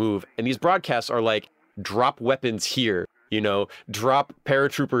and you move. And these broadcasts are drop weapons here, drop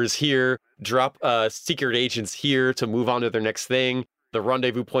paratroopers here, drop secret agents here to move on to their next thing. The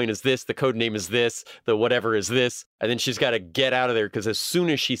rendezvous point is this, the code name is this, the whatever is this. And then she's got to get out of there because as soon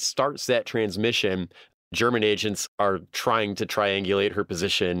as she starts that transmission, German agents are trying to triangulate her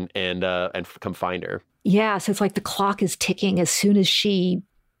position and come find her. Yeah, so it's the clock is ticking as soon as she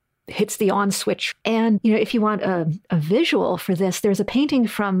hits the on switch. And, if you want a visual for this, there's a painting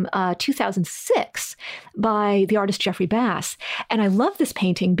from 2006 by the artist Jeffrey Bass. And I love this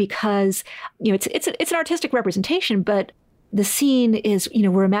painting because, it's an artistic representation, but the scene is,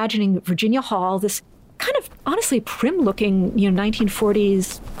 we're imagining Virginia Hall, this kind of honestly prim-looking,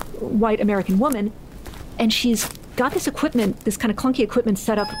 1940s white American woman, and she's got this equipment, this kind of clunky equipment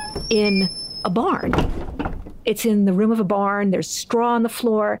set up in a barn. It's in the room of a barn. There's straw on the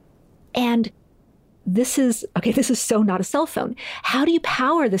floor. And this is so not a cell phone. How do you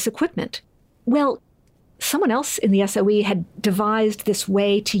power this equipment? Well, someone else in the SOE had devised this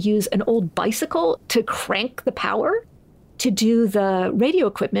way to use an old bicycle to crank the power to do the radio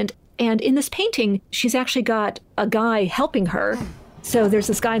equipment. And in this painting, she's actually got a guy helping her. So there's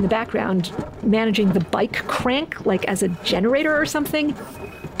this guy in the background managing the bike crank, like as a generator or something.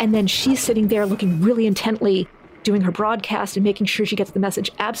 And then she's sitting there looking really intently, doing her broadcast and making sure she gets the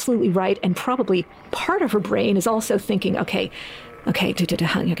message absolutely right. And probably part of her brain is also thinking, okay,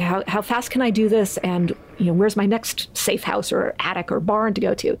 how fast can I do this? And, where's my next safe house or attic or barn to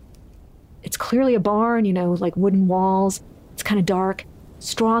go to? It's clearly a barn, like wooden walls. It's kind of dark,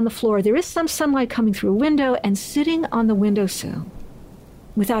 straw on the floor. There is some sunlight coming through a window, and sitting on the windowsill,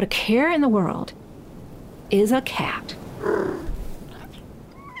 without a care in the world, is a cat. I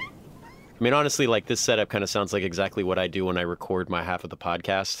mean, honestly, like this setup kind of sounds like exactly what I do when I record my half of the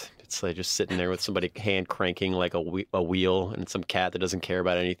podcast. It's like just sitting there with somebody hand cranking like a wheel and some cat that doesn't care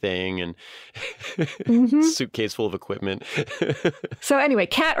about anything and suitcase full of equipment. So anyway,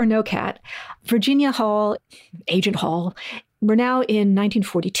 cat or no cat, Virginia Hall, Agent Hall, we're now in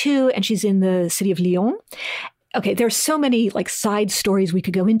 1942 and she's in the city of Lyon. Okay, there's so many like side stories we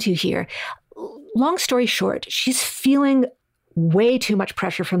could go into here. Long story short, she's feeling way too much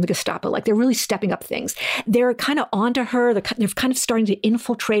pressure from the Gestapo. Like they're really stepping up things. They're kind of onto her. They're kind of starting to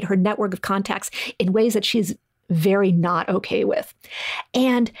infiltrate her network of contacts in ways that she's very not okay with.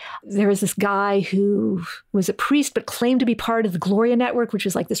 And there was this guy who was a priest, but claimed to be part of the Gloria Network, which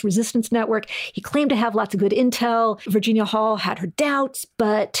is like this resistance network. He claimed to have lots of good intel. Virginia Hall had her doubts,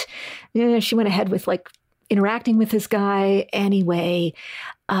 but she went ahead with like interacting with this guy anyway.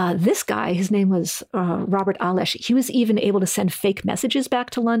 This guy, his name was Robert Alesh. He was even able to send fake messages back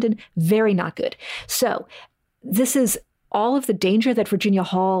to London. Very not good. So this is all of the danger that Virginia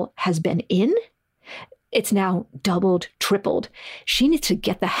Hall has been in. It's now doubled, tripled. She needs to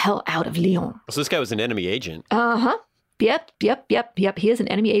get the hell out of Lyon. So this guy was an enemy agent. Uh-huh. Yep. He is an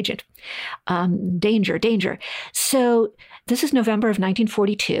enemy agent. Danger. So this is November of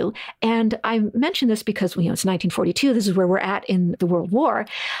 1942. And I mention this because, it's 1942. This is where we're at in the World War.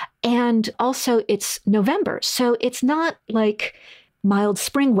 And also it's November. So it's not like mild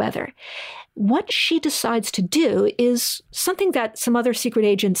spring weather. What she decides to do is something that some other secret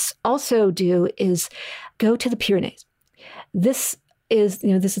agents also do, is go to the Pyrenees. This is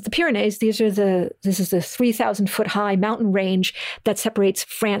the Pyrenees. This is the 3,000-foot high mountain range that separates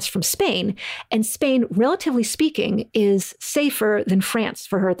France from Spain. And Spain, relatively speaking, is safer than France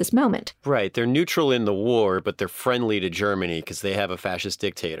for her at this moment. Right. They're neutral in the war, but they're friendly to Germany because they have a fascist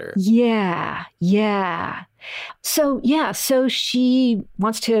dictator. Yeah. So she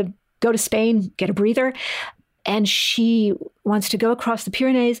wants to go to Spain, get a breather, and she wants to go across the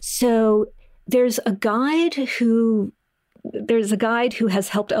Pyrenees. So there's a guide who has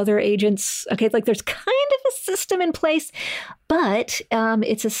helped other agents. Okay, like there's kind of a system in place, but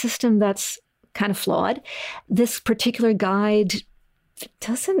it's a system that's kind of flawed. This particular guide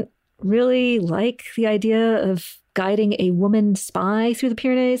doesn't really like the idea of guiding a woman spy through the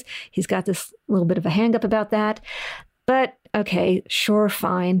Pyrenees. He's got this little bit of a hang-up about that. But okay, sure,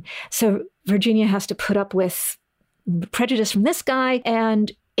 fine. So Virginia has to put up with prejudice from this guy,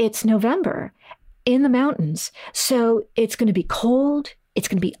 and it's November in the mountains. So it's going to be cold, it's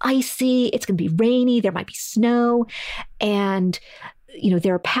going to be icy, it's going to be rainy, there might be snow, and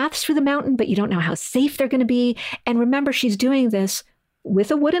there are paths through the mountain, but you don't know how safe they're going to be. And remember, she's doing this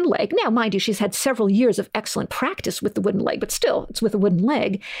with a wooden leg. Now, mind you, she's had several years of excellent practice with the wooden leg, but still, it's with a wooden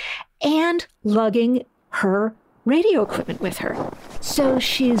leg, and lugging her radio equipment with her. So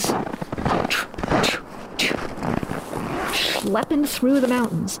she's schlepping through the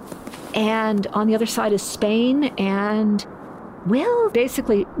mountains. And on the other side is Spain. And,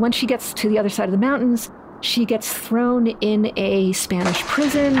 basically, when she gets to the other side of the mountains, she gets thrown in a Spanish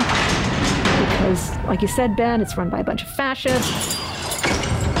prison because, like you said, Ben, it's run by a bunch of fascists.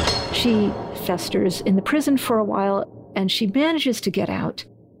 She festers in the prison for a while, and she manages to get out.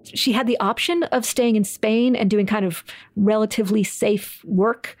 She had the option of staying in Spain and doing kind of relatively safe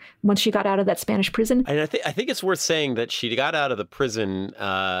work once she got out of that Spanish prison. And I think it's worth saying that she got out of the prison.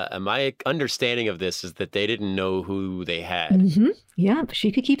 And my understanding of this is that they didn't know who they had. Mm-hmm. Yeah, but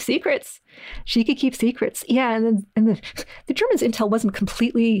she could keep secrets. Yeah, and the Germans' intel wasn't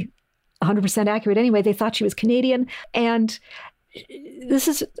completely 100% accurate anyway. They thought she was Canadian. And this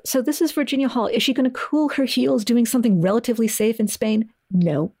is Virginia Hall. Is she going to cool her heels doing something relatively safe in Spain?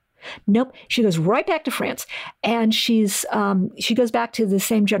 No. Nope. She goes right back to France. And she goes back to the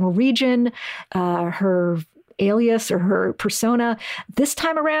same general region. Her alias or her persona, this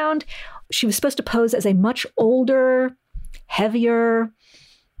time around, she was supposed to pose as a much older, heavier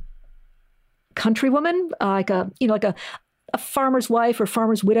countrywoman, like a farmer's wife or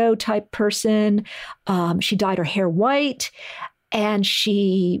farmer's widow type person. She dyed her hair white, and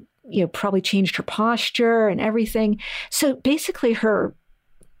she, probably changed her posture and everything. So basically her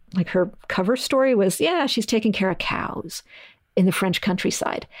cover story was, she's taking care of cows in the French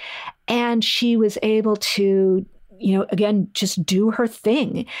countryside. And she was able to, again, just do her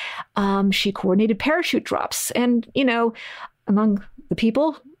thing. She coordinated parachute drops. And, among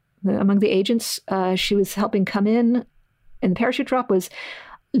the agents she was helping come in the parachute drop was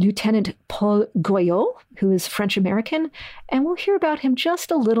Lieutenant Paul Goyot, who is French-American, and we'll hear about him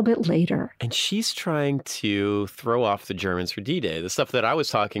just a little bit later. And she's trying to throw off the Germans for D-Day. The stuff that I was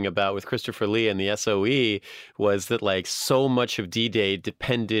talking about with Christopher Lee and the SOE was that so much of D-Day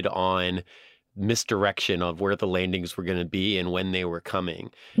depended on misdirection of where the landings were going to be and when they were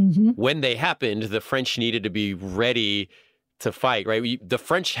coming. Mm-hmm. When they happened, the French needed to be ready to fight, right? The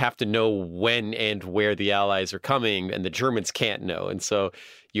French have to know when and where the Allies are coming, and the Germans can't know. And so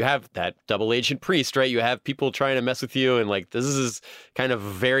you have that double agent priest, right? You have people trying to mess with you, and this is kind of a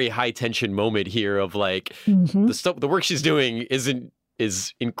very high tension moment here of the work she's doing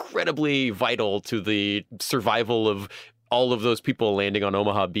is incredibly vital to the survival of all of those people landing on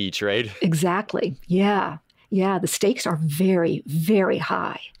Omaha Beach, right? Exactly. Yeah. Yeah. The stakes are very, very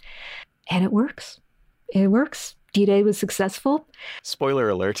high. And it works. It works. D-Day was successful. Spoiler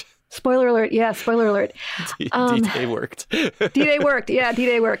alert. Spoiler alert. Yeah, spoiler alert. D-Day worked. D-Day worked. Yeah,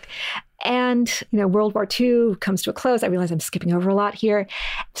 D-Day worked. And, World War II comes to a close. I realize I'm skipping over a lot here.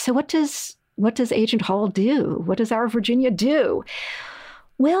 So what does Agent Hall do? What does our Virginia do?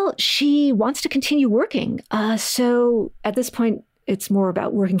 Well, she wants to continue working. So at this point, it's more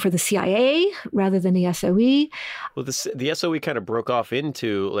about working for the CIA rather than the SOE. Well, the SOE kind of broke off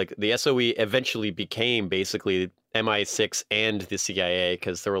into, the SOE eventually became basically MI6 and the CIA,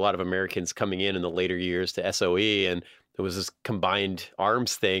 because there were a lot of Americans coming in the later years to SOE, and there was this combined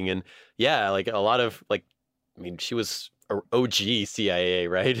arms thing. And a lot of, she was OG CIA,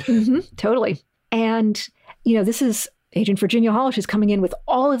 right? Mm-hmm, totally. And, this is Agent Virginia Hall. She's coming in with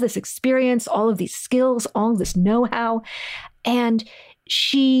all of this experience, all of these skills, all of this know-how. And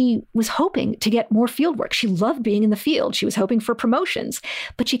she was hoping to get more field work. She loved being in the field. She was hoping for promotions,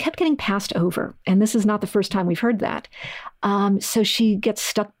 but she kept getting passed over. And this is not the first time we've heard that. So she gets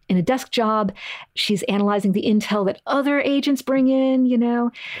stuck in a desk job. She's analyzing the intel that other agents bring in,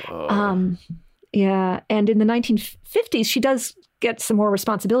 Yeah. And in the 1950s, she does get some more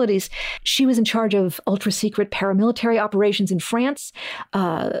responsibilities. She was in charge of ultra-secret paramilitary operations in France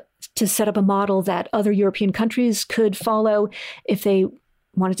to set up a model that other European countries could follow if they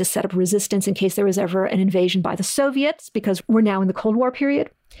wanted to set up resistance in case there was ever an invasion by the Soviets, because we're now in the Cold War period.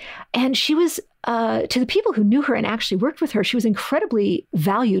 And she was, to the people who knew her and actually worked with her, she was an incredibly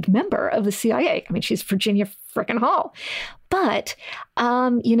valued member of the CIA. I mean, she's Virginia frickin' Hall. But,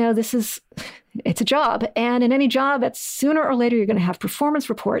 it's a job. And in any job, sooner or later, you're going to have performance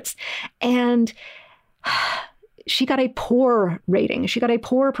reports. And she got a poor rating. She got a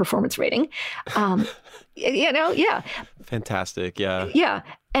poor performance rating. Yeah. Fantastic. Yeah. Yeah.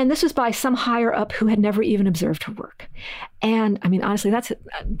 And this was by some higher up who had never even observed her work. And I mean, honestly, that's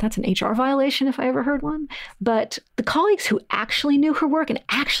an HR violation if I ever heard one. But the colleagues who actually knew her work and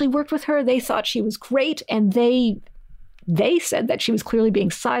actually worked with her, they thought she was great. And they said that she was clearly being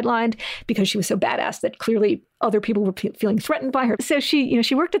sidelined because she was so badass that clearly other people were feeling threatened by her. So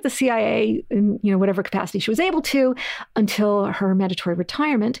she worked at the CIA in, whatever capacity she was able to until her mandatory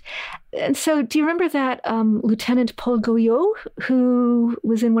retirement. And so do you remember that Lieutenant Paul Goyot, who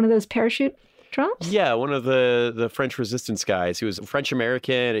was in one of those parachute drops? Yeah, one of the French resistance guys. He was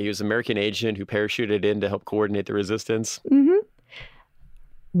French-American. He was an American agent who parachuted in to help coordinate the resistance. Mm-hmm.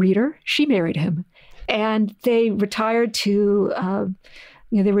 Reader, she married him. And they retired to,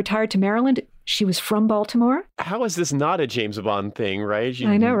 Maryland. She was from Baltimore. How is this not a James Bond thing, right?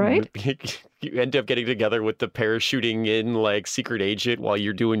 I know, right? You end up getting together with the parachuting in secret agent while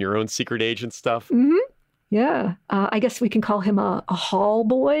you're doing your own secret agent stuff. Mm-hmm. Yeah. I guess we can call him a hall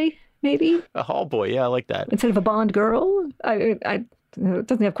boy, maybe. A hall boy. Yeah, I like that. Instead of a Bond girl. It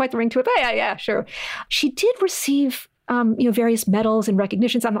doesn't have quite the ring to it, but yeah, sure. She did receive various medals and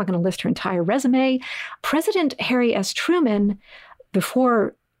recognitions. I'm not going to list her entire resume. President Harry S. Truman,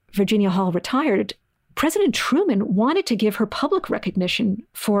 before Virginia Hall retired, President Truman wanted to give her public recognition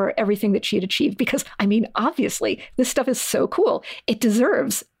for everything that she had achieved because, obviously, this stuff is so cool. It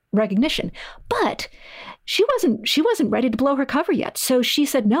deserves recognition. But she wasn't ready to blow her cover yet. So she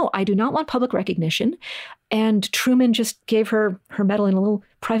said, no, I do not want public recognition. And Truman just gave her medal in a little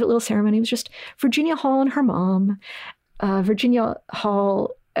private little ceremony. It was just Virginia Hall and her mom. Virginia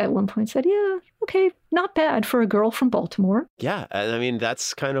Hall at one point said, yeah, okay, not bad for a girl from Baltimore. Yeah, I mean,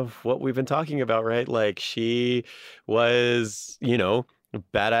 that's kind of what we've been talking about, right? Like, she was,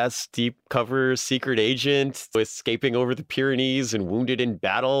 badass deep cover secret agent escaping over the Pyrenees and wounded in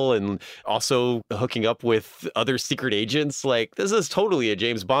battle and also hooking up with other secret agents. Like, this is totally a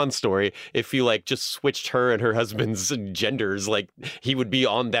James Bond story. If you just switched her and her husband's genders, he would be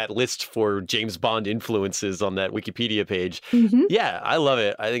on that list for James Bond influences on that Wikipedia page. Mm-hmm. Yeah, I love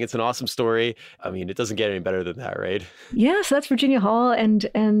it. I think it's an awesome story. I mean, it doesn't get any better than that, right? Yeah, so that's Virginia Hall. And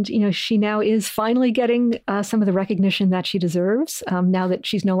she now is finally getting some of the recognition that she deserves. Now that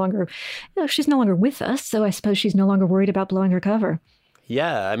she's no longer with us, so I suppose she's no longer worried about blowing her cover.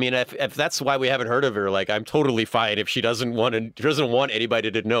 Yeah, I mean, if that's why we haven't heard of her, I'm totally fine if she doesn't want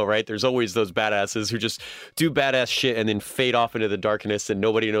anybody to know, right? There's always those badasses who just do badass shit and then fade off into the darkness and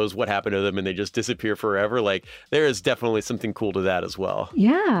nobody knows what happened to them and they just disappear forever. There is definitely something cool to that as well.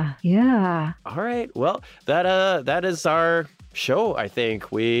 Yeah. All right, well, that is our show, I think.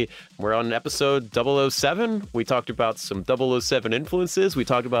 We're on episode 007. We talked about some 007 influences. We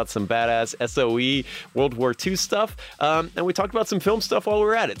talked about some badass SOE World War II stuff. And we talked about some film stuff while we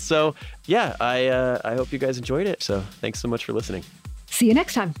were at it. So, yeah, I hope you guys enjoyed it. So thanks so much for listening. See you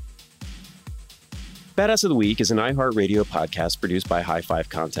next time. Badass of the Week is an iHeartRadio podcast produced by High Five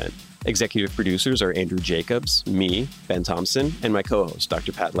Content. Executive producers are Andrew Jacobs, me, Ben Thompson, and my co-host,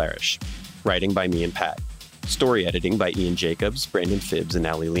 Dr. Pat Larish. Writing by me and Pat. Story editing by Ian Jacobs, Brandon Phibbs, and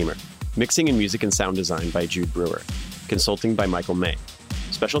Ali Lemer. Mixing and music and sound design by Jude Brewer. Consulting by Michael May.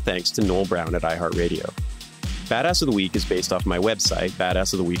 Special thanks to Noel Brown at iHeartRadio. Badass of the Week is based off my website,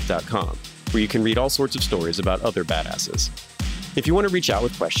 badassoftheweek.com, where you can read all sorts of stories about other badasses. If you want to reach out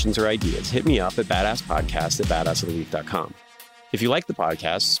with questions or ideas, hit me up at badasspodcast@badassoftheweek.com. If you like the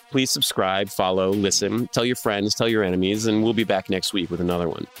podcast, please subscribe, follow, listen, tell your friends, tell your enemies, and we'll be back next week with another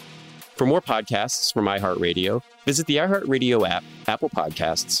one. For more podcasts from iHeartRadio, visit the iHeartRadio app, Apple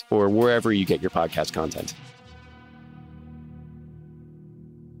Podcasts, or wherever you get your podcast content.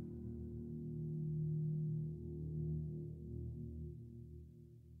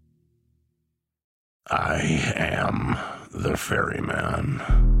 I am the ferryman.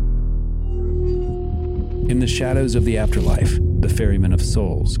 In the shadows of the afterlife, the ferryman of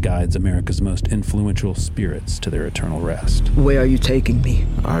souls guides America's most influential spirits to their eternal rest. Where are you taking me?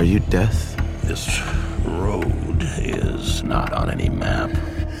 Are you death? This road is not on any map.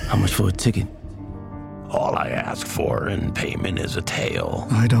 How much for a ticket? All I ask for in payment is a tale.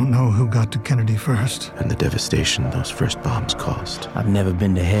 I don't know who got to Kennedy first. And the devastation those first bombs caused. I've never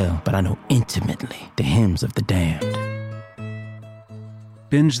been to hell, but I know intimately the hymns of the damned.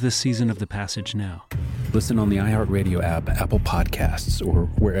 Binge this season of The Passage now. Listen on the iHeartRadio app, Apple Podcasts, or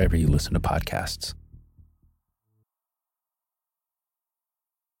wherever you listen to podcasts.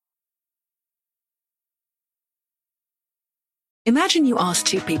 Imagine you ask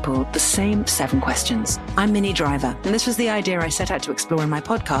two people the same 7 questions. I'm Minnie Driver, and this was the idea I set out to explore in my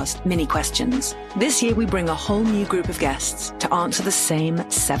podcast, Mini Questions. This year, we bring a whole new group of guests to answer the same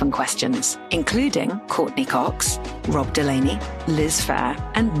 7 questions, including Courtney Cox, Rob Delaney, Liz Phair,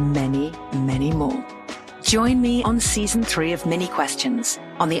 and many, many more. Join me on Season 3 of Mini Questions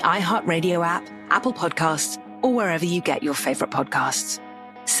on the iHeartRadio app, Apple Podcasts, or wherever you get your favorite podcasts.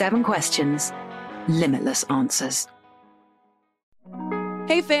 7 questions, limitless answers.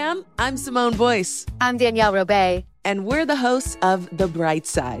 Hey fam, I'm Simone Boyce. I'm Danielle Robay. And we're the hosts of The Bright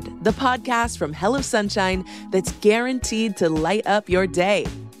Side, the podcast from Hello Sunshine that's guaranteed to light up your day.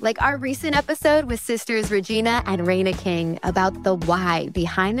 Like our recent episode with sisters Regina and Raina King about the why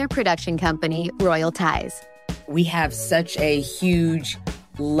behind their production company, Royal Ties. We have such a huge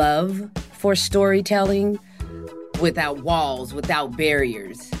love for storytelling without walls, without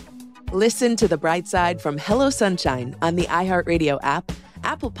barriers. Listen to The Bright Side from Hello Sunshine on the iHeartRadio app,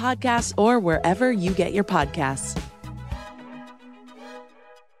 Apple Podcasts, or wherever you get your podcasts.